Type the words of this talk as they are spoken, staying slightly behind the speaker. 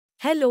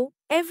Hello,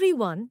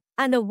 everyone,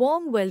 and a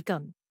warm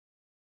welcome.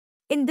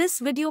 In this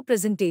video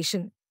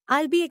presentation,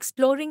 I'll be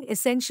exploring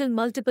essential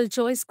multiple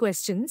choice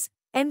questions,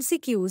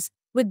 MCQs,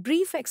 with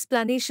brief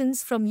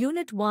explanations from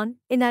Unit 1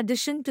 in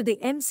addition to the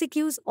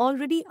MCQs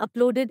already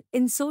uploaded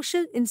in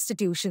Social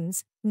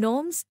Institutions,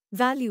 Norms,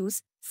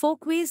 Values,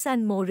 Folkways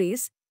and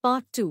Mores,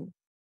 Part 2.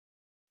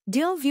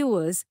 Dear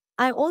viewers,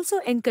 I also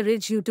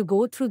encourage you to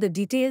go through the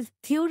detailed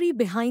theory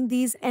behind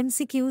these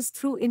MCQs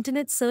through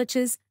internet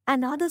searches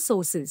and other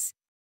sources.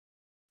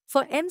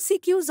 For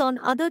MCQs on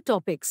other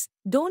topics,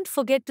 don't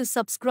forget to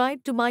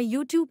subscribe to my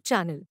YouTube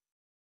channel.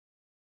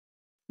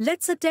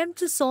 Let's attempt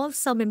to solve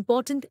some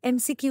important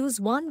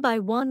MCQs one by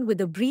one with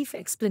a brief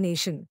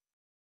explanation.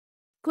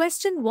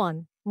 Question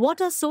 1.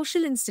 What are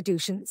social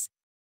institutions?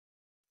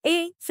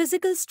 A.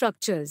 Physical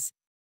structures.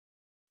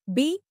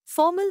 B.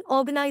 Formal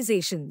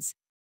organizations.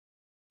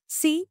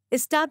 C.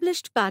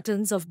 Established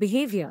patterns of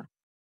behavior.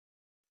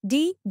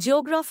 D.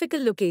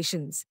 Geographical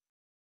locations.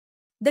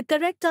 The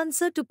correct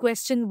answer to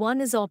question 1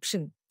 is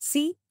option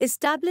C.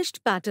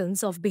 Established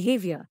patterns of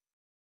behavior.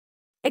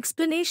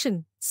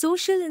 Explanation: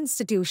 social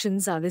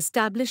institutions are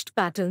established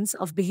patterns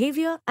of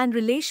behavior and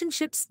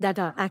relationships that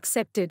are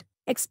accepted,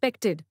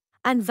 expected,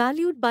 and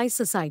valued by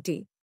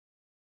society.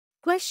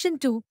 Question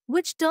 2.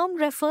 Which term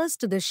refers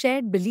to the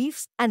shared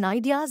beliefs and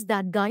ideas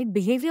that guide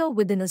behavior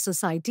within a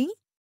society?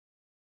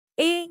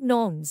 A.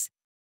 Norms.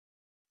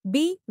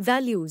 B.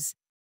 Values.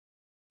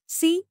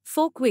 C.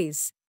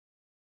 Folkways.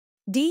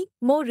 D.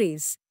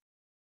 Mores.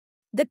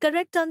 The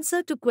correct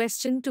answer to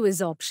question 2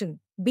 is option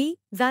B.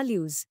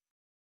 Values.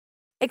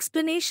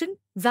 Explanation: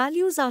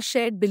 values are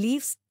shared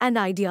beliefs and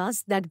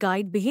ideas that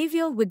guide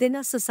behavior within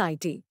a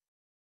society.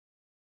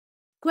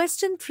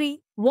 Question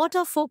 3. What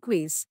are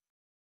folkways?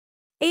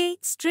 A.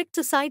 Strict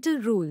societal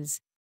rules.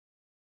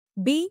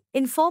 B.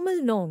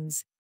 Informal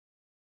norms.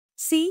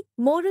 C.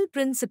 Moral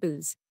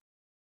principles.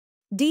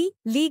 D.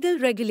 Legal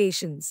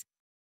regulations.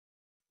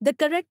 The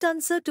correct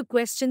answer to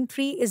question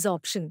 3 is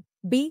option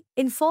B.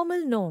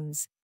 Informal norms.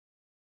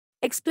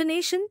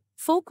 Explanation: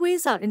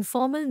 folkways are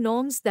informal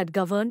norms that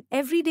govern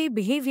everyday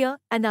behavior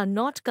and are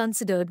not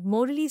considered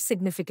morally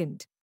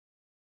significant.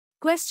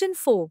 Question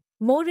 4.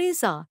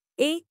 Mores are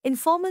A.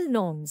 Informal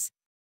norms.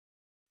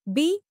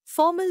 B.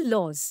 Formal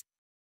laws.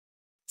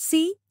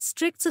 C.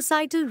 Strict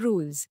societal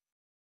rules.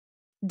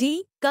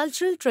 D.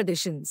 Cultural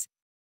traditions.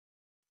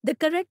 The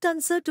correct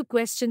answer to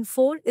question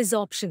 4 is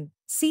option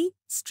C.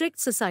 Strict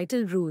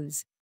societal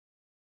rules.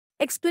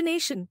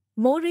 Explanation: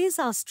 mores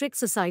are strict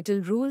societal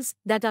rules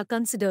that are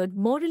considered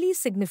morally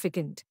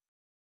significant.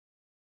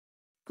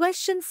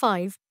 Question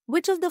 5.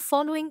 Which of the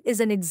following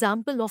is an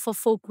example of a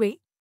folkway?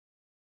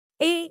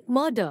 A.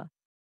 Murder.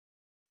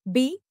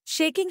 B.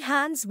 Shaking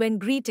hands when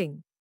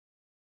greeting.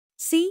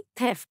 C.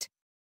 Theft.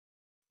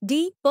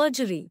 D.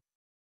 Perjury.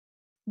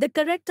 The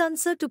correct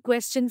answer to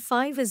question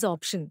 5 is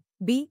option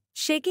B.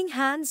 Shaking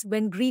hands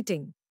when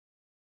greeting.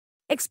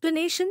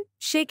 Explanation: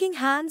 shaking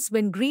hands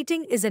when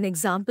greeting is an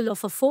example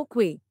of a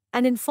folkway,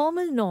 an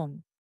informal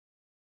norm.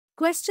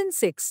 Question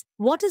 6.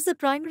 What is the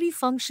primary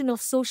function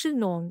of social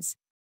norms?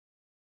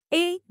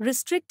 A.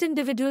 Restrict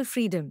individual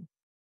freedom.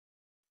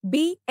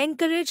 B.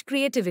 Encourage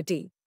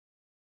creativity.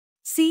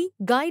 C.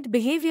 Guide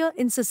behavior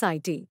in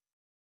society.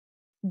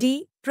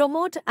 D.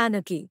 Promote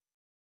anarchy.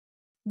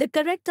 The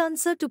correct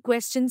answer to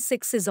question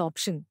 6 is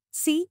option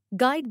C.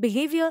 Guide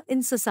behavior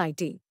in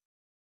society.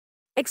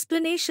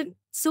 Explanation: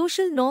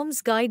 social norms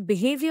guide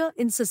behavior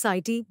in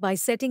society by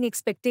setting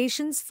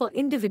expectations for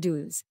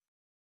individuals.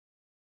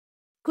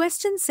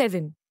 Question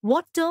 7.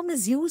 What term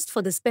is used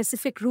for the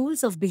specific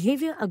rules of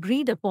behavior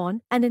agreed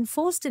upon and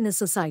enforced in a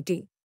society?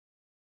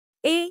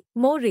 A.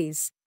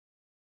 Mores.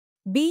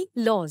 B.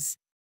 Laws.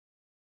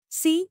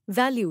 C.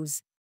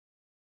 Values.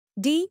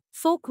 D.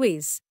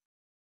 Folkways.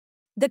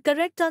 The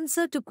correct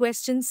answer to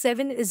question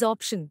 7 is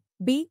option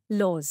B.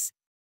 Laws.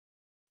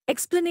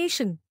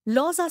 Explanation: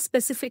 laws are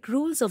specific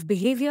rules of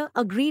behavior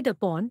agreed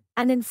upon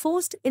and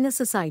enforced in a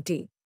society.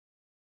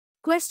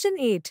 Question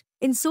 8.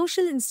 In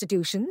social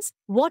institutions,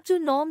 what do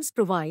norms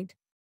provide?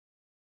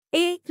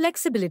 A.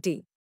 Flexibility.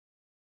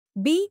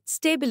 B.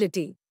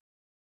 Stability.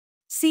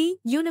 C.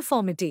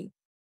 Uniformity.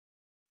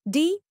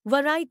 D.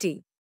 Variety.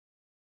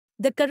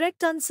 The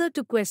correct answer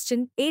to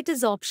question 8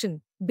 is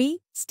option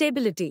B.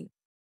 Stability.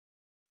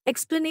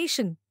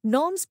 Explanation: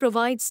 norms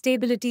provide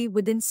stability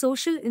within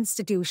social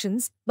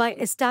institutions by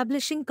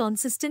establishing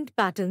consistent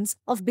patterns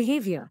of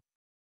behavior.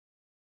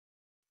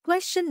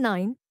 Question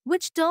 9.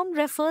 Which term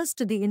refers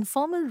to the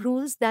informal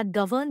rules that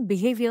govern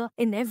behavior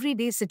in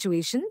everyday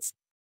situations?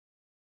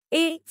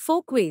 A.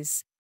 Folkways.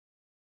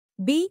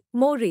 B.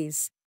 Mores.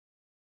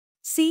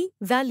 C.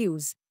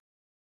 Values.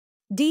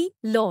 D.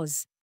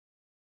 Laws.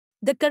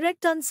 The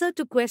correct answer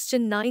to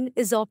question 9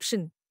 is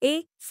option A.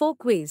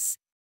 Folkways.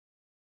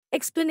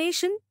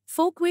 Explanation: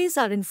 folkways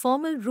are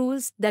informal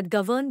rules that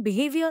govern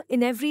behavior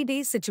in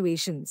everyday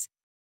situations.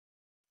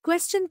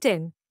 Question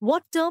 10.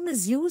 What term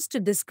is used to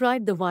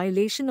describe the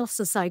violation of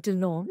societal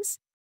norms?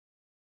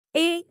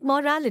 A.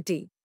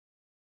 Morality.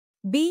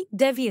 B.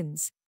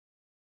 Deviance.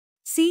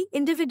 C.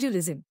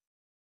 Individualism.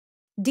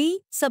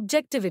 D.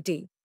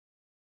 Subjectivity.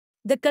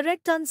 The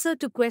correct answer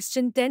to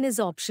question 10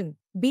 is option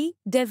B.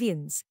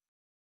 Deviance.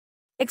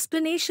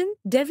 Explanation: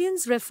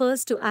 deviance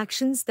refers to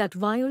actions that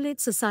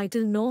violate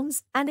societal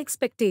norms and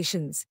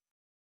expectations.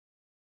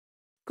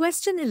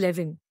 Question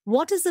 11.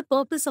 What is the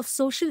purpose of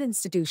social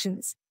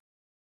institutions?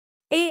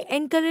 A.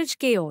 Encourage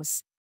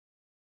chaos.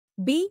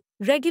 B.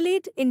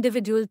 Regulate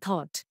individual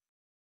thought.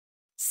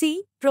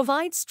 C.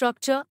 Provide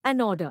structure and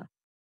order.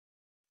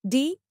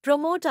 D.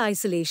 Promote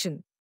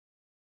isolation.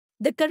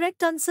 The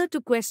correct answer to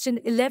question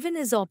 11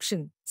 is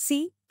option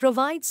C.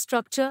 Provide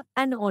structure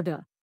and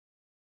order.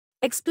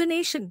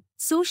 Explanation: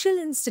 social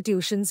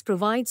institutions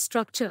provide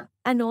structure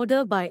and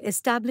order by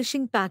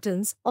establishing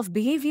patterns of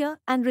behavior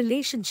and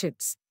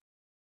relationships.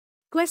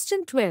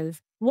 Question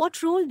 12.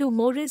 What role do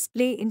mores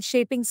play in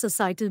shaping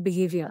societal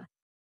behavior?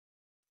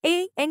 A.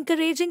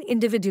 Encouraging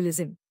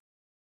individualism.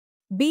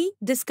 B.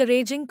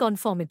 Discouraging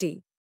conformity.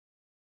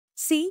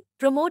 C.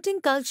 Promoting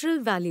cultural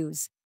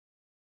values.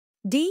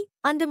 D.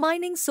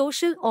 Undermining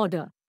social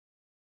order.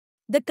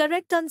 The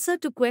correct answer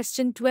to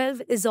question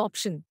 12 is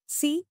option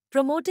C.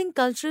 Promoting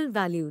cultural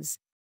values.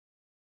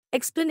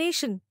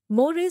 Explanation: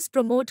 mores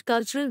promote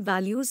cultural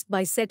values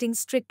by setting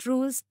strict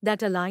rules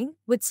that align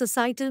with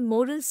societal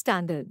moral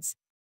standards.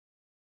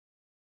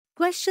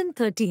 Question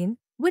 13.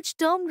 Which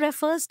term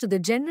refers to the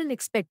general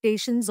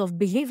expectations of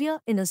behavior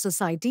in a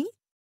society?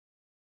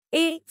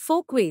 A.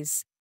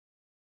 Folkways.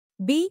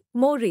 B.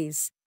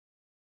 Mores.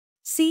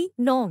 C.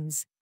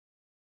 Norms.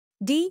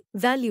 D.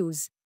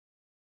 Values.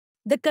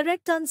 The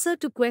correct answer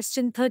to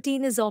question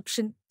 13 is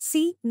option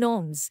C.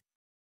 Norms.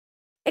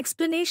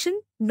 Explanation: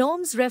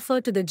 norms refer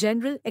to the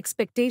general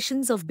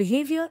expectations of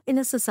behavior in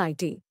a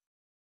society.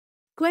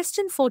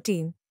 Question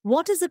 14.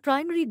 What is the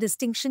primary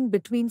distinction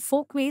between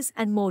folkways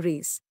and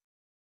mores?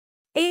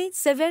 A.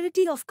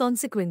 Severity of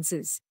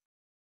consequences.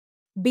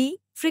 B.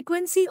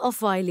 Frequency of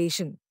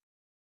violation.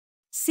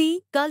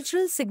 C.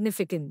 Cultural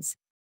significance.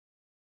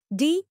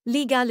 D.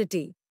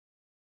 Legality.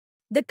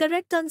 The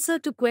correct answer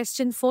to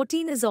question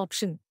 14 is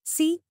option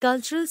C.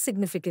 Cultural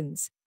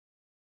significance.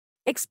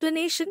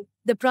 Explanation: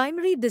 the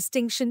primary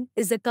distinction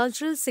is the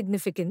cultural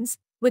significance,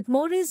 with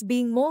mores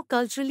being more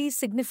culturally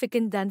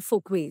significant than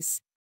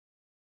folkways.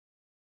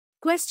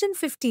 Question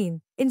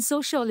 15. In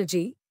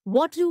sociology,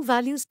 what do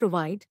values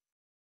provide?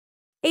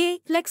 A.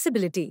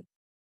 Flexibility.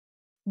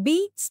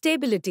 B.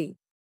 Stability.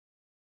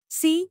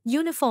 C.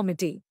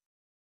 Uniformity.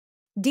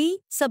 D.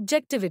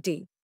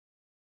 Subjectivity.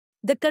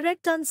 The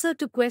correct answer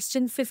to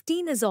question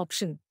 15 is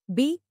option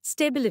B.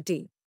 Stability.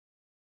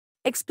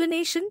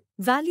 Explanation: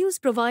 values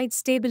provide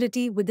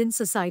stability within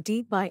society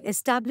by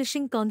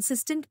establishing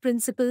consistent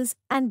principles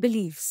and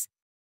beliefs.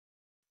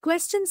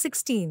 Question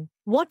 16.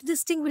 What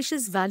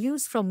distinguishes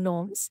values from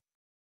norms?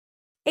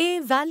 A.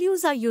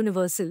 Values are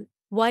universal,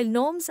 while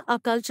norms are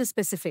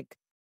culture-specific.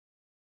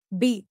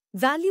 B.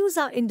 Values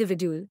are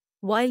individual,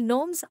 while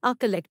norms are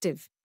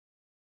collective.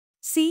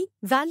 C.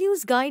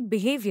 Values guide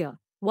behavior,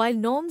 while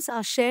norms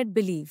are shared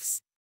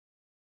beliefs.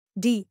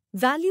 D.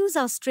 Values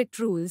are strict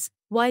rules,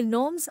 while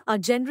norms are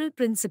general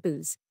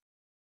principles.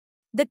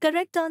 The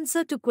correct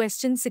answer to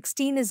question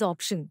 16 is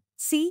option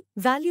C.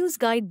 Values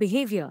guide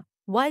behavior,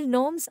 while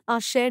norms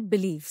are shared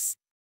beliefs.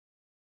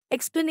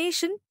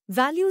 Explanation: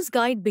 values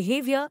guide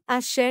behavior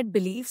as shared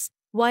beliefs,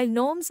 while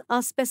norms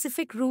are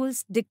specific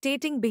rules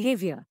dictating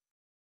behavior.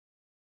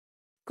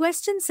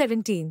 Question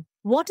 17.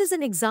 What is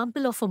an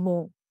example of a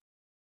more?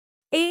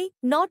 A.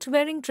 Not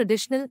wearing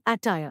traditional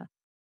attire.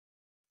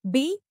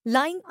 B.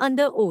 Lying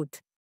under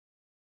oath.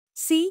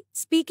 C.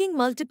 Speaking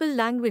multiple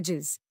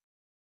languages.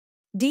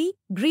 D.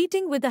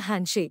 Greeting with a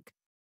handshake.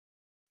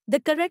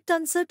 The correct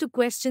answer to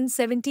question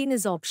 17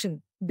 is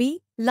option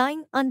B.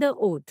 Lying under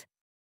oath.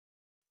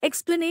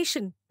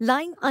 Explanation: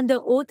 lying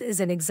under oath is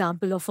an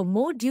example of a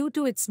more due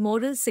to its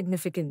moral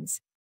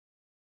significance.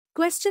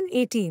 Question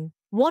 18.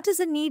 What is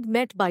a need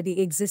met by the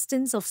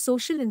existence of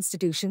social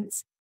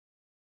institutions?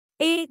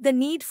 A. The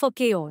need for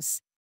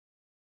chaos.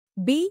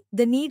 B.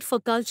 The need for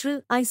cultural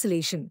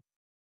isolation.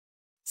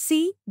 C.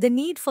 The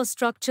need for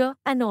structure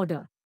and order.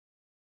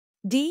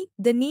 D.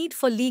 The need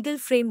for legal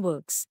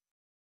frameworks.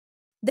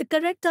 The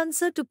correct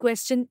answer to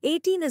question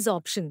 18 is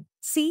option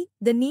C.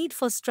 The need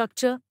for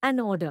structure and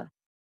order.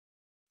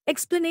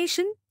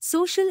 Explanation: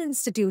 social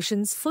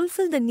institutions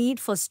fulfill the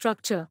need for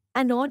structure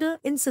and order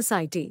in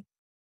society.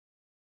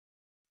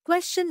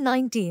 Question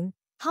 19.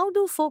 How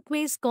do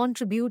folkways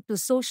contribute to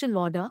social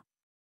order?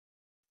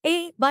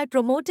 A. By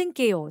promoting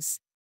chaos.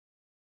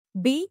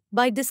 B.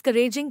 By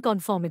discouraging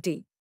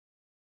conformity.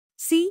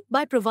 C.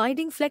 By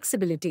providing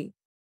flexibility.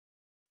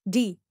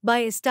 D. By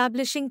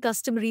establishing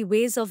customary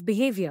ways of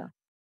behavior.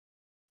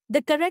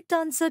 The correct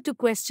answer to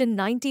question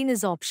 19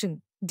 is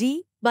option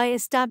D. By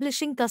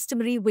establishing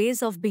customary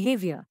ways of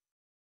behavior.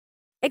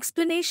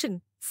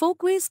 Explanation: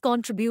 folkways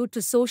contribute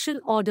to social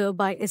order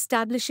by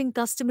establishing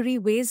customary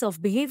ways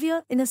of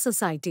behavior in a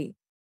society.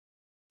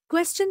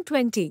 Question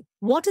 20.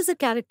 What is a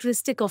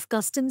characteristic of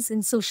customs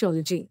in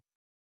sociology?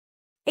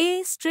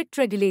 A. Strict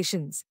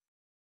regulations.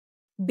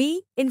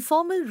 B.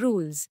 Informal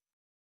rules.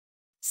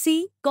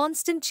 C.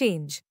 Constant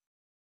change.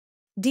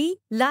 D.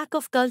 Lack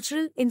of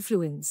cultural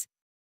influence.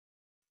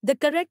 The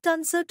correct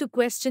answer to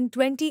question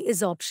 20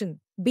 is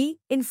option B.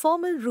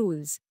 Informal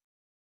rules.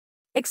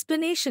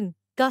 Explanation.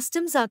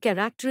 Customs are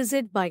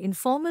characterized by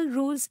informal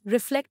rules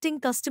reflecting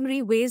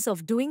customary ways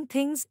of doing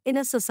things in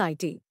a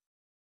society.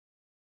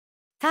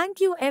 Thank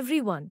you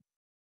everyone.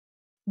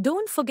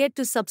 Don't forget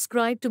to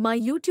subscribe to my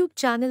YouTube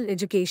channel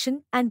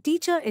Education and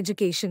Teacher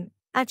Education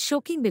at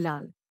Shoki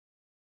Bilal.